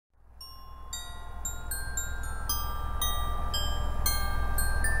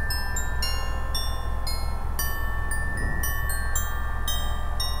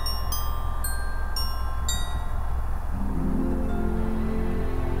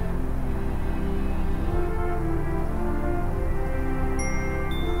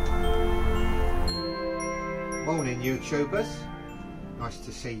morning, YouTubers. Nice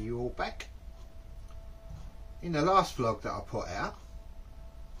to see you all back. In the last vlog that I put out,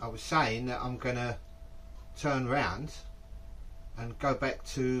 I was saying that I'm going to turn round and go back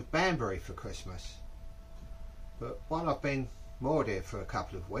to Banbury for Christmas. But while I've been moored here for a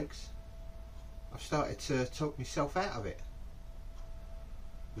couple of weeks, I've started to talk myself out of it.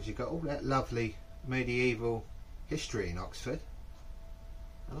 Because you've got all that lovely medieval history in Oxford,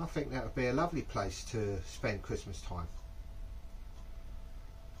 and I think that would be a lovely place to spend Christmas time.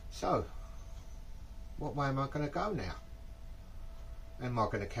 So, what way am I going to go now? Am I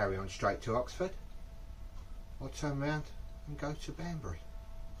going to carry on straight to Oxford, or turn round and go to Banbury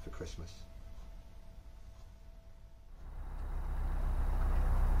for Christmas?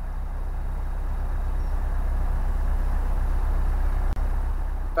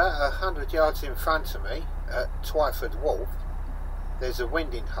 About 100 yards in front of me at Twyford Wharf, there's a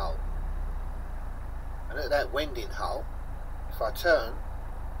winding hole, and at that winding hole, if I turn,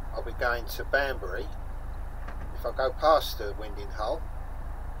 I'll be going to Banbury. If I go past the winding hole,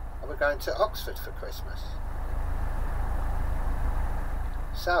 I'll be going to Oxford for Christmas.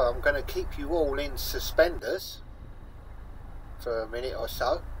 So I'm going to keep you all in suspenders for a minute or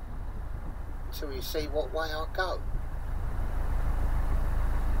so until you see what way I go.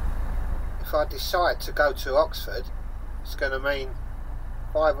 If I decide to go to Oxford, it's going to mean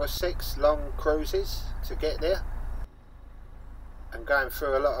 5 or 6 long cruises to get there and going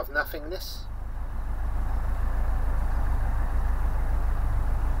through a lot of nothingness.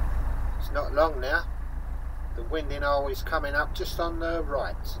 It's not long now. The winding hole is coming up just on the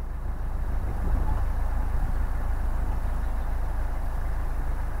right.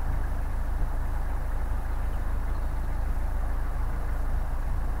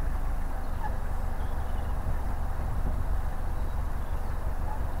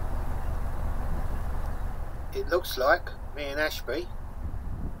 It looks like me and Ashby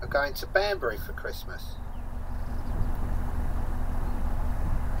are going to Banbury for Christmas.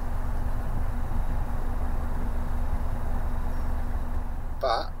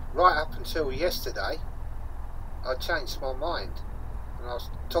 But right up until yesterday, I changed my mind and I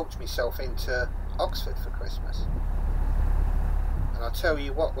talked myself into Oxford for Christmas. And I'll tell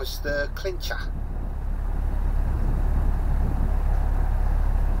you what was the clincher.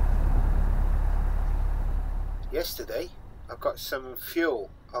 Yesterday I got some fuel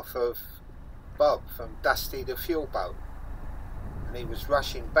off of Bob from Dusty the Fuel Boat, and he was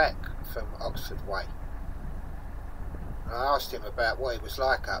rushing back from Oxford way. And I asked him about what it was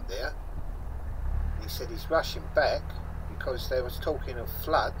like up there, and he said he's rushing back because they was talking of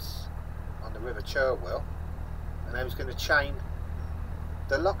floods on the River Cherwell, and they was going to chain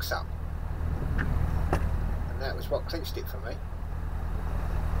the locks up, and that was what clinched it for me.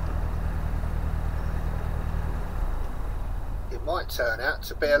 It might turn out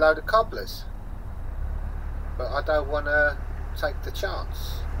to be a load of cobblers, but I don't want to take the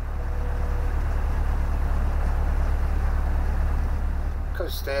chance,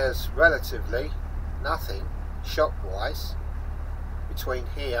 because there's relatively nothing shop wise between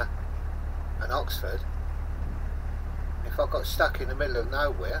here and Oxford. If I got stuck in the middle of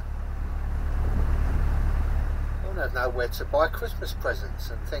nowhere, I wouldn't have nowhere to buy Christmas presents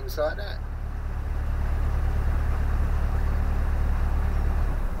and things like that.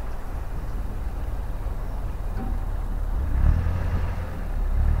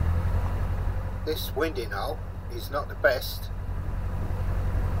 This winding hole is not the best.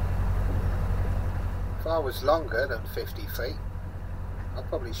 If I was longer than 50 feet, I'd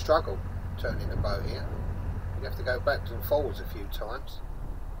probably struggle turning the boat here. You'd have to go backwards and forwards a few times.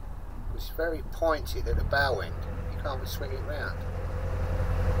 It's very pointed at the bow end. You can't swing it round.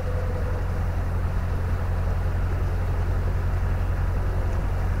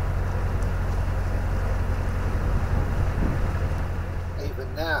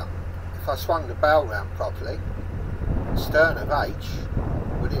 Even now, if I swung the bow round properly, the stern of Aitch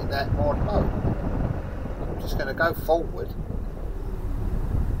would hit that moored boat. I'm just going to go forward,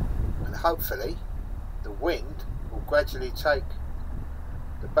 and hopefully the wind will gradually take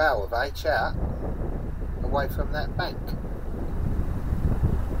the bow of Aitch out away from that bank.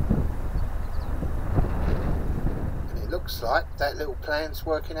 And it looks like that little plan's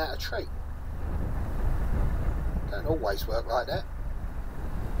working out a treat. Don't always work like that.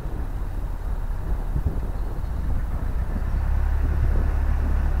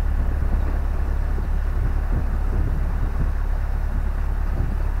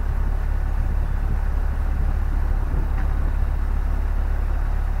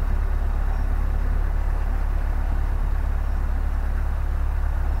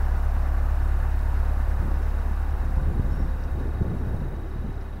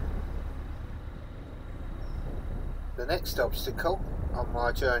 next obstacle on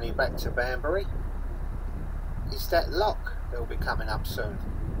my journey back to Banbury is that lock that will be coming up soon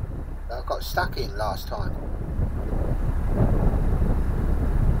that I got stuck in last time.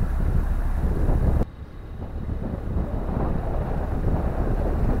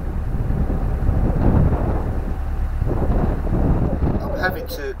 I'm having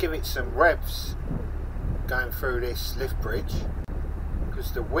to give it some revs going through this lift bridge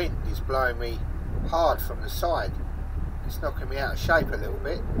because the wind is blowing me hard from the side. It's knocking me out of shape a little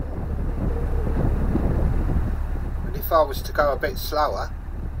bit. And if I was to go a bit slower,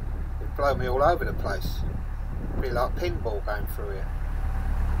 it'd blow me all over the place. It'd be like pinball going through here.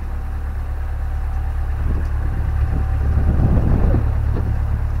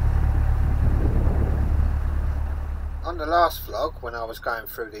 On the last vlog, when I was going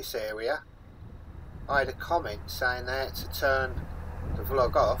through this area, I had a comment saying they had to turn the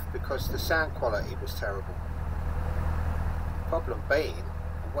vlog off because the sound quality was terrible. The problem being,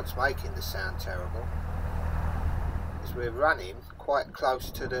 and what's making the sound terrible, is we're running quite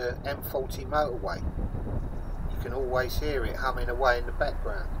close to the M40 motorway. You can always hear it humming away in the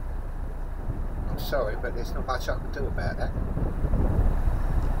background. I'm sorry, but there's not much I can do about that.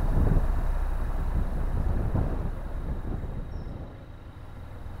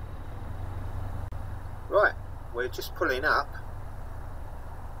 Right, we're just pulling up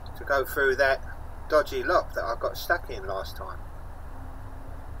to go through that dodgy lock that I got stuck in last time.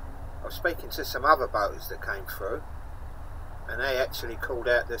 I was speaking to some other boaters that came through and they actually called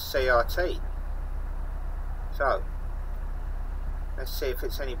out the CRT. So let's see if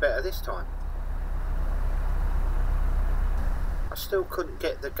it's any better this time. I still couldn't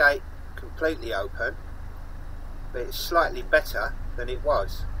get the gate completely open, but it's slightly better than it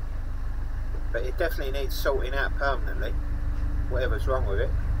was. But it definitely needs sorting out permanently, whatever's wrong with it.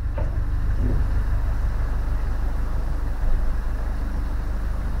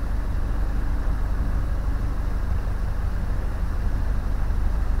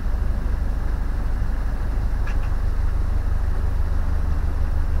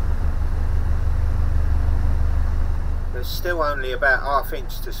 There's still only about ½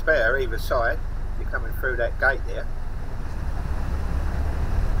 inch to spare either side. You're coming through that gate there.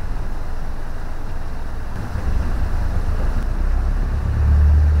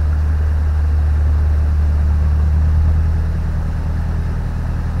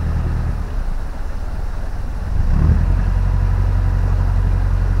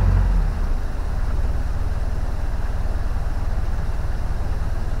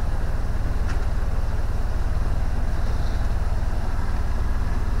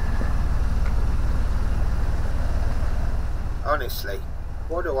 Honestly,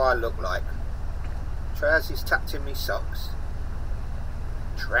 what do I look like? Trousers tucked in me socks?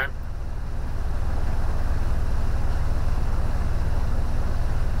 Tramp.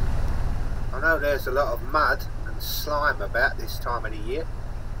 I know there's a lot of mud and slime about this time of the year,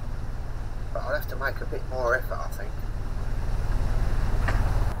 but I'll have to make a bit more effort, I think.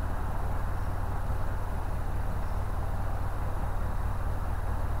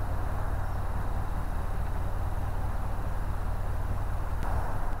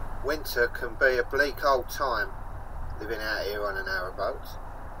 Winter can be a bleak old time living out here on a narrowboat,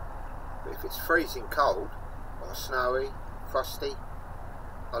 but if it's freezing cold or snowy, frosty,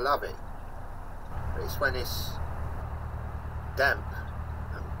 I love it. But it's when it's damp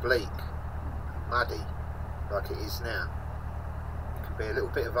and bleak and muddy like it is now, it can be a little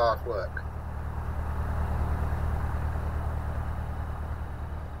bit of hard work.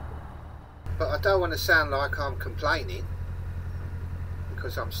 But I don't want to sound like I'm complaining,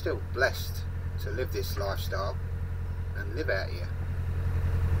 because I'm still blessed to live this lifestyle and live out here.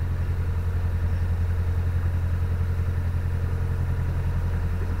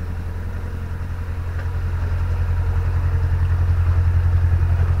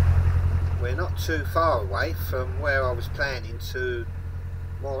 We're not too far away from where I was planning to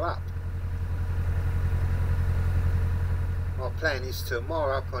moor up. My plan is to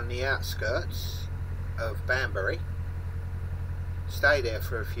moor up on the outskirts of Banbury, stay there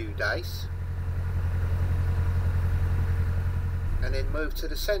for a few days, and then move to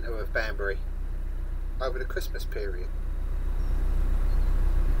the centre of Banbury over the Christmas period.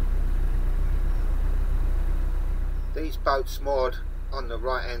 These boats moored on the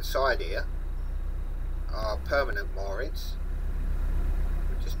right hand side here are permanent moorings.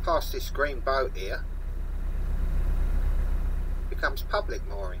 Just past this green boat here becomes public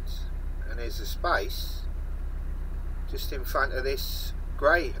moorings, and there's a space just in front of this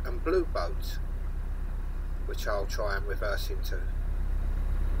grey and blue boat, which I'll try and reverse into.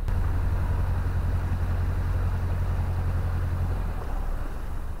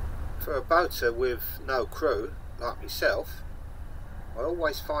 For a boater with no crew like myself, I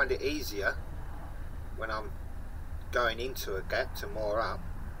always find it easier when I'm going into a gap to moor up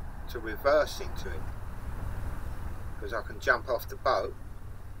to reverse into it, because I can jump off the boat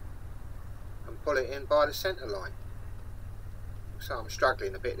and pull it in by the centre line. So I'm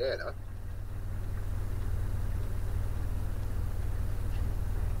struggling a bit there though.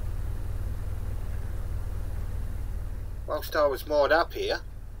 Whilst I was moored up here,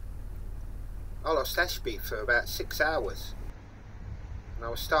 I lost Ashby for about 6 hours, and I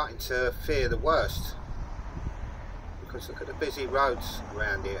was starting to fear the worst, because look at the busy roads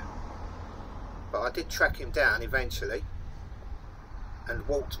around here. But I did track him down eventually, and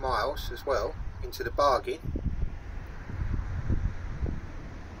walked miles as well into the bargain.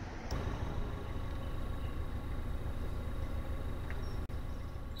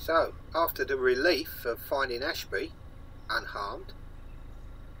 So after the relief of finding Ashby unharmed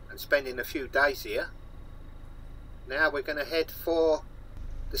and spending a few days here, now we're going to head for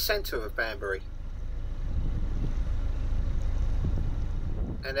the centre of Banbury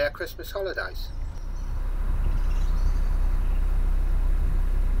and our Christmas holidays.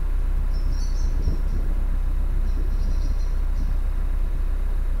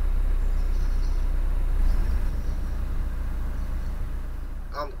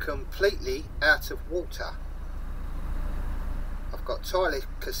 I'm completely out of water. I've got toilet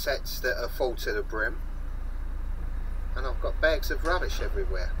cassettes that are full to the brim, and I've got bags of rubbish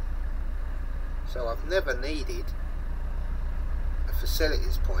everywhere. So I've never needed a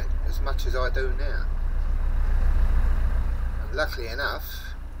facilities point as much as I do now. And luckily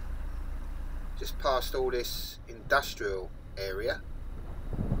enough, just past all this industrial area,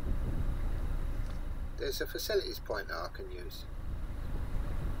 there's a facilities point that I can use.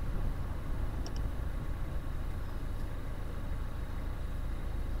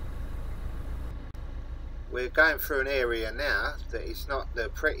 We're going through an area now that is not the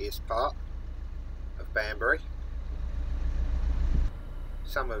prettiest part of Banbury.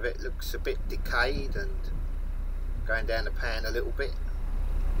 Some of it looks a bit decayed and going down the pan a little bit.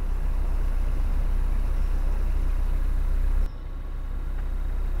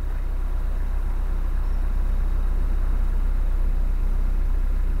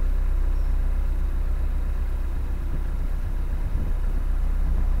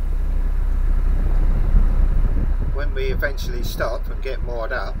 When we eventually stop and get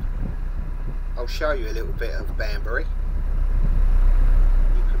moored up, I'll show you a little bit of Banbury.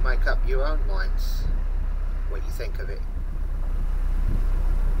 You can make up your own minds what you think of it.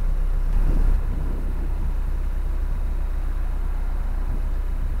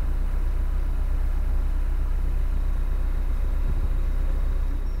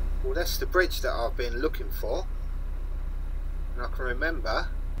 Well, that's the bridge that I've been looking for, and I can remember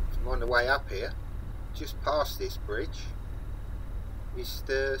from on the way up here, just past this bridge is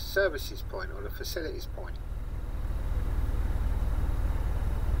the services point or the facilities point.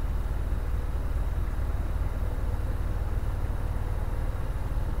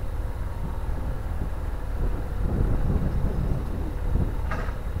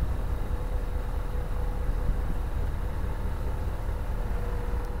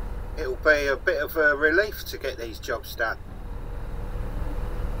 It'll be a bit of a relief to get these jobs done.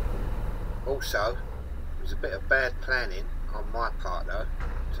 Also, it was a bit of bad planning on my part though,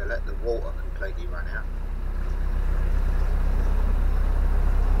 to let the water completely run out.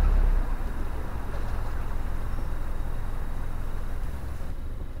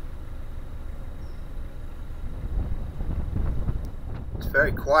 It's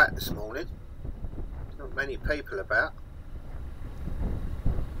very quiet this morning, not many people about.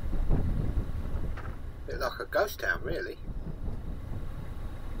 A bit like a ghost town really.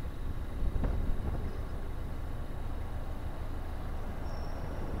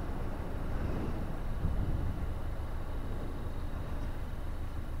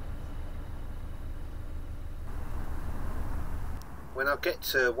 When I get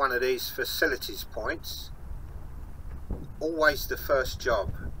to one of these facilities points, always the first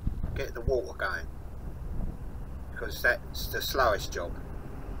job, get the water going, because that's the slowest job,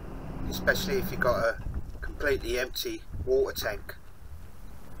 especially if you've got a completely empty water tank.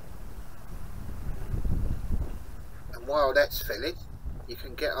 And while that's filling, you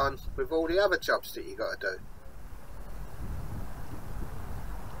can get on with all the other jobs that you got to do.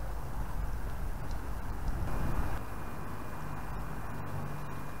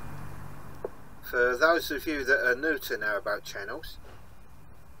 For those of you that are new to Narrowboat channels,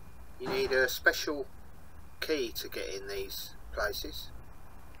 you need a special key to get in these places.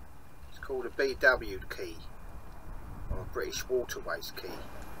 It's called a BW key, or a British Waterways key.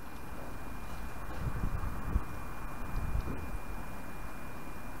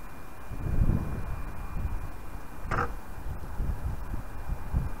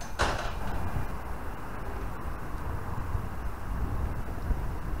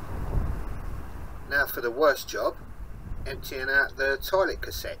 Now for the worst job, emptying out the toilet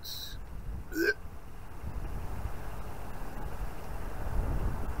cassettes. Blech.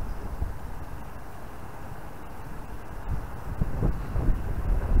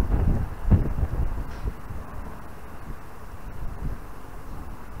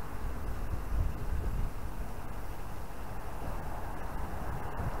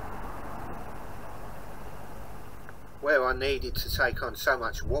 Where I needed to take on so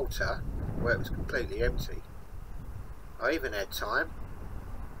much water, where it was completely empty, I even had time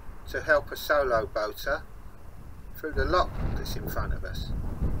to help a solo boater through the lock that's in front of us.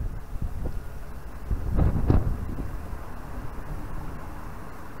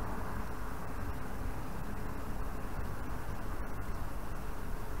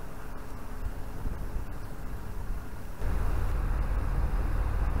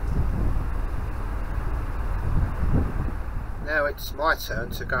 Now it's my turn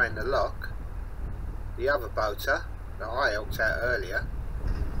to go in the lock. The other boater that I helped out earlier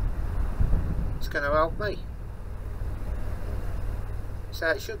is going to help me. That's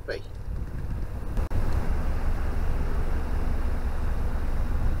how it should be.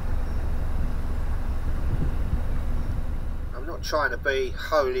 I'm not trying to be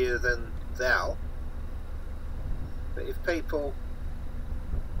holier than thou, but if people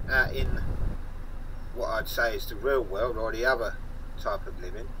out in what I'd say is the real world, or the other type of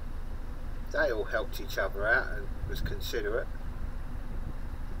living, they all helped each other out and was considerate,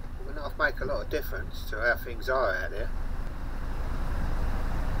 it would not make a lot of difference to how things are out there.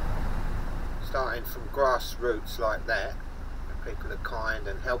 Starting from grassroots like that, and people are kind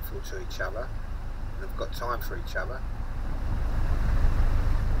and helpful to each other and have got time for each other,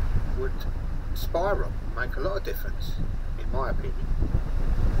 would spiral, make a lot of difference, in my opinion.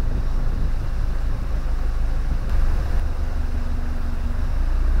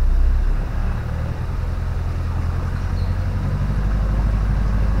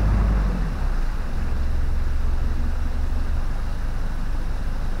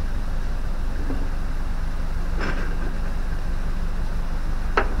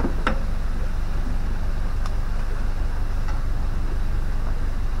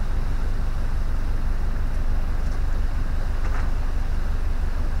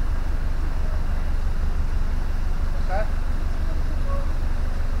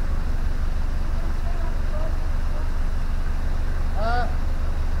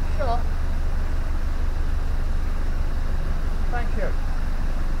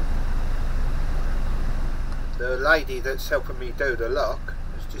 The lady that's helping me do the lock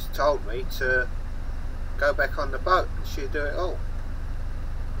has just told me to go back on the boat and she'll do it all.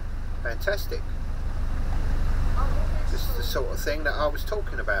 Fantastic. This is the sort of thing that I was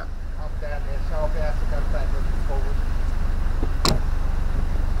talking about. I'm down there, so I'll be able to go backwards and forwards.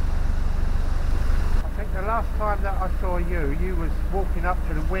 I think the last time that I saw you, you was walking up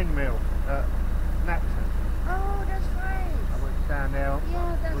to the windmill at Napton. Oh, that's right. I went down there.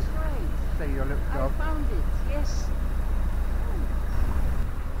 Yeah, that's right. See your little dog. I found it, yes.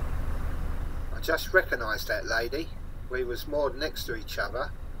 I just recognised that lady. We was moored next to each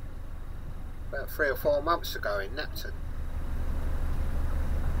other about 3 or 4 months ago in Napton.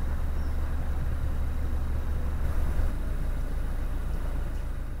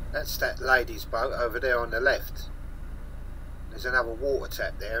 That's that lady's boat over there on the left. There's another water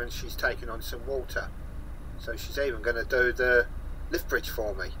tap there and she's taking on some water. So she's even going to do the lift bridge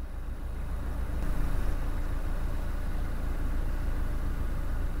for me.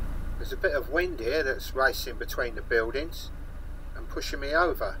 There's a bit of wind here that's racing between the buildings and pushing me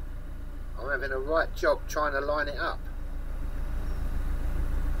over. I'm having a right job trying to line it up.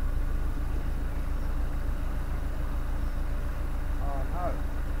 Oh no.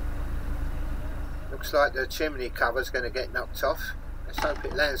 Looks like the chimney cover's going to get knocked off. Let's hope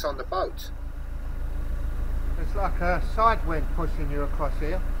it lands on the boat. It's like a side wind pushing you across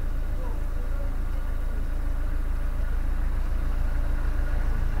here.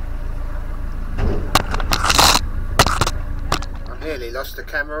 I nearly lost the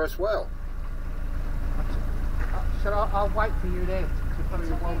camera as well. So I'll wait for you there to fill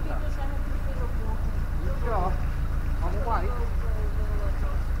your water. You sure? I'll wait.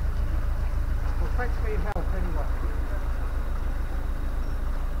 Well, thanks for your help anyway.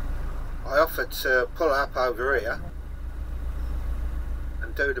 I offered to pull up over here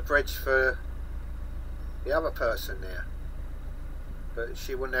and do the bridge for the other person there, but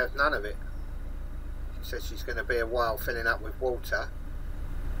she wouldn't have none of it. She said she's going to be a while filling up with water.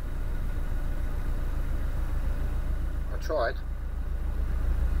 I tried.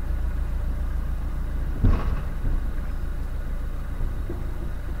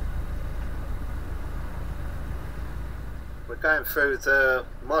 going through the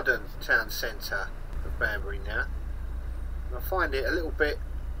modern town centre of Banbury now, and I find it a little bit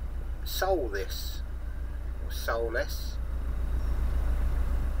soulless, or soulless.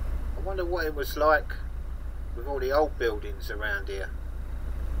 I wonder what it was like with all the old buildings around here.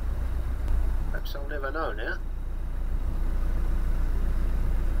 Perhaps I'll never know now.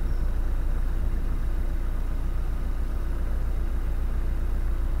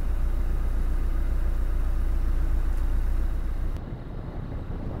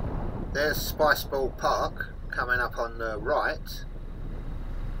 There's Spiceball Park coming up on the right,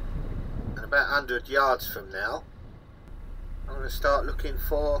 and about 100 yards from now I'm going to start looking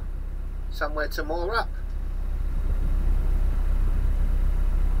for somewhere to moor up.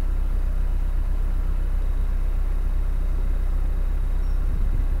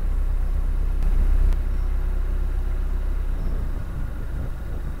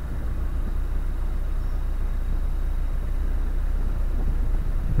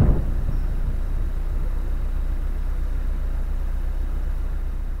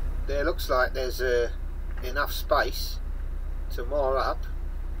 There looks like there's enough space to moor up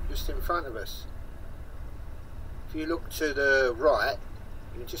just in front of us. If you look to the right,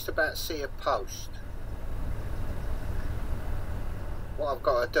 you can just about see a post. What I've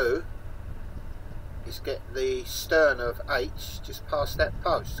got to do is get the stern of Aitch just past that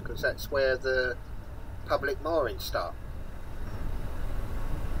post, because that's where the public moorings start.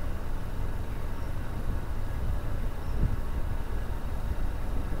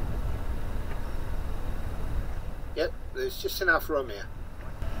 Yep, there's just enough room here.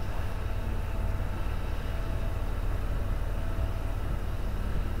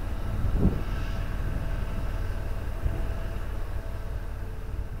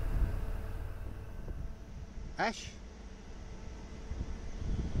 Ash?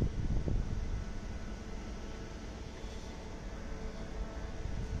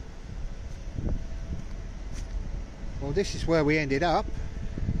 Well, this is where we ended up.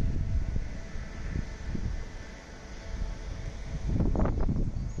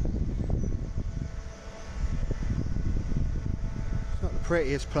 It's not the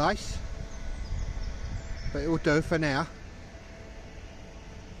prettiest place, but it will do for now.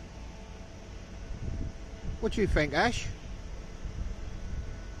 What do you think, Ash?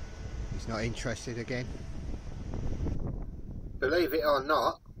 He's not interested again. Believe it or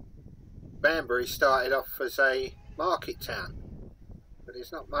not, Banbury started off as a market town, but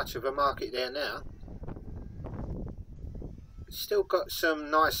there's not much of a market there now. It's still got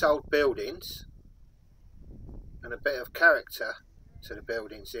some nice old buildings and a bit of character to the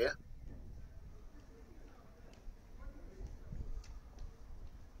buildings here.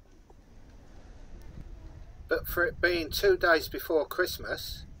 But for it being 2 days before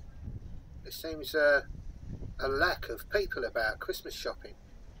Christmas, there seems a lack of people about Christmas shopping.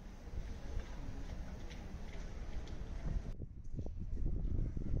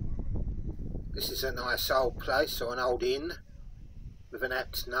 This is a nice old place, or an old inn with an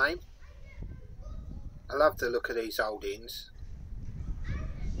apt name. I love the look of these old inns.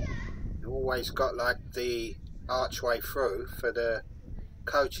 You've always got like the archway through for the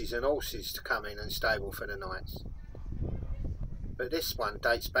coaches and horses to come in and stable for the nights. But this one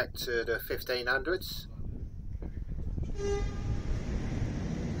dates back to the 1500s.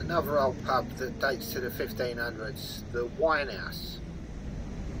 Another old pub that dates to the 1500s, the Wine House.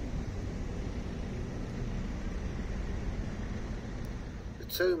 The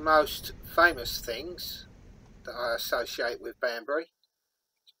two most famous things that I associate with Banbury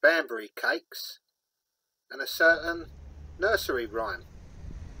is Banbury cakes and a certain nursery rhyme.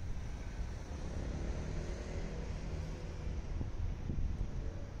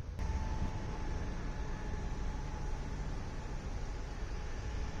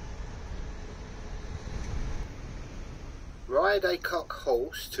 Ride a cock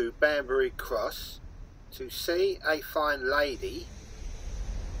horse to Banbury Cross to see a fine lady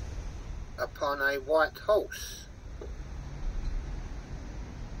upon a white horse.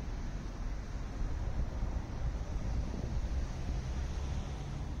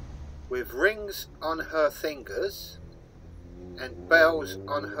 With rings on her fingers and bells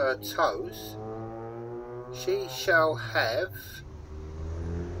on her toes, she shall have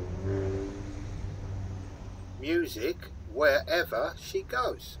music wherever she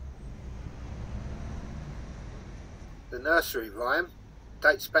goes. The nursery rhyme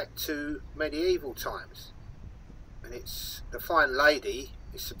dates back to medieval times, and it's the fine lady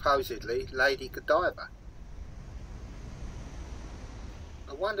is supposedly Lady Godiva.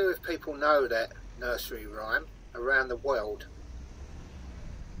 I wonder if people know that nursery rhyme around the world.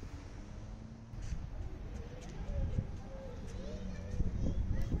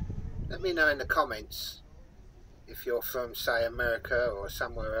 Let me know in the comments if you're from, say, America or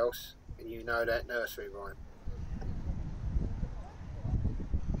somewhere else and you know that nursery rhyme.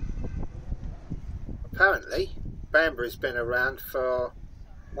 Apparently, Banbury's been around for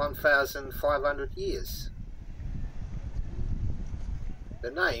 1,500 years.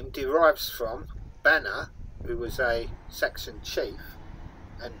 The name derives from Banner, who was a Saxon chief,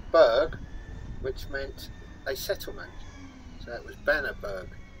 and Burg, which meant a settlement. So it was Bannerburg,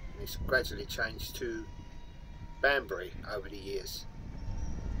 and it's gradually changed to Banbury over the years.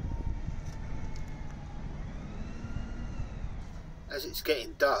 As it's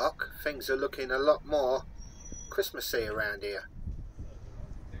getting dark, things are looking a lot more Christmassy around here.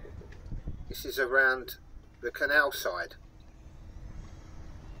 This is around the canal side.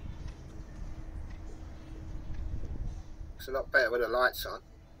 It's a lot better with the lights on.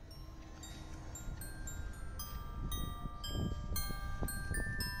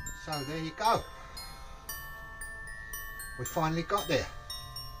 So there you go. We finally got there.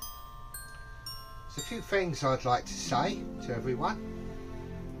 There's a few things I'd like to say to everyone.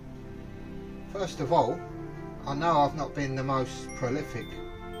 First of all, I know I've not been the most prolific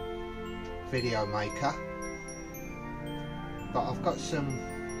video maker, but I've got some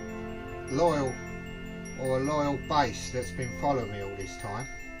loyal base that's been following me all this time,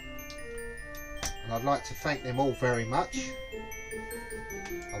 and I'd like to thank them all very much.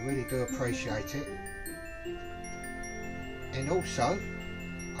 I really do appreciate it. And also,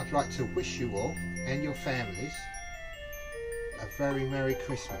 I'd like to wish you all and your families a very Merry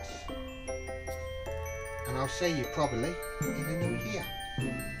Christmas, and I'll see you probably in the new year.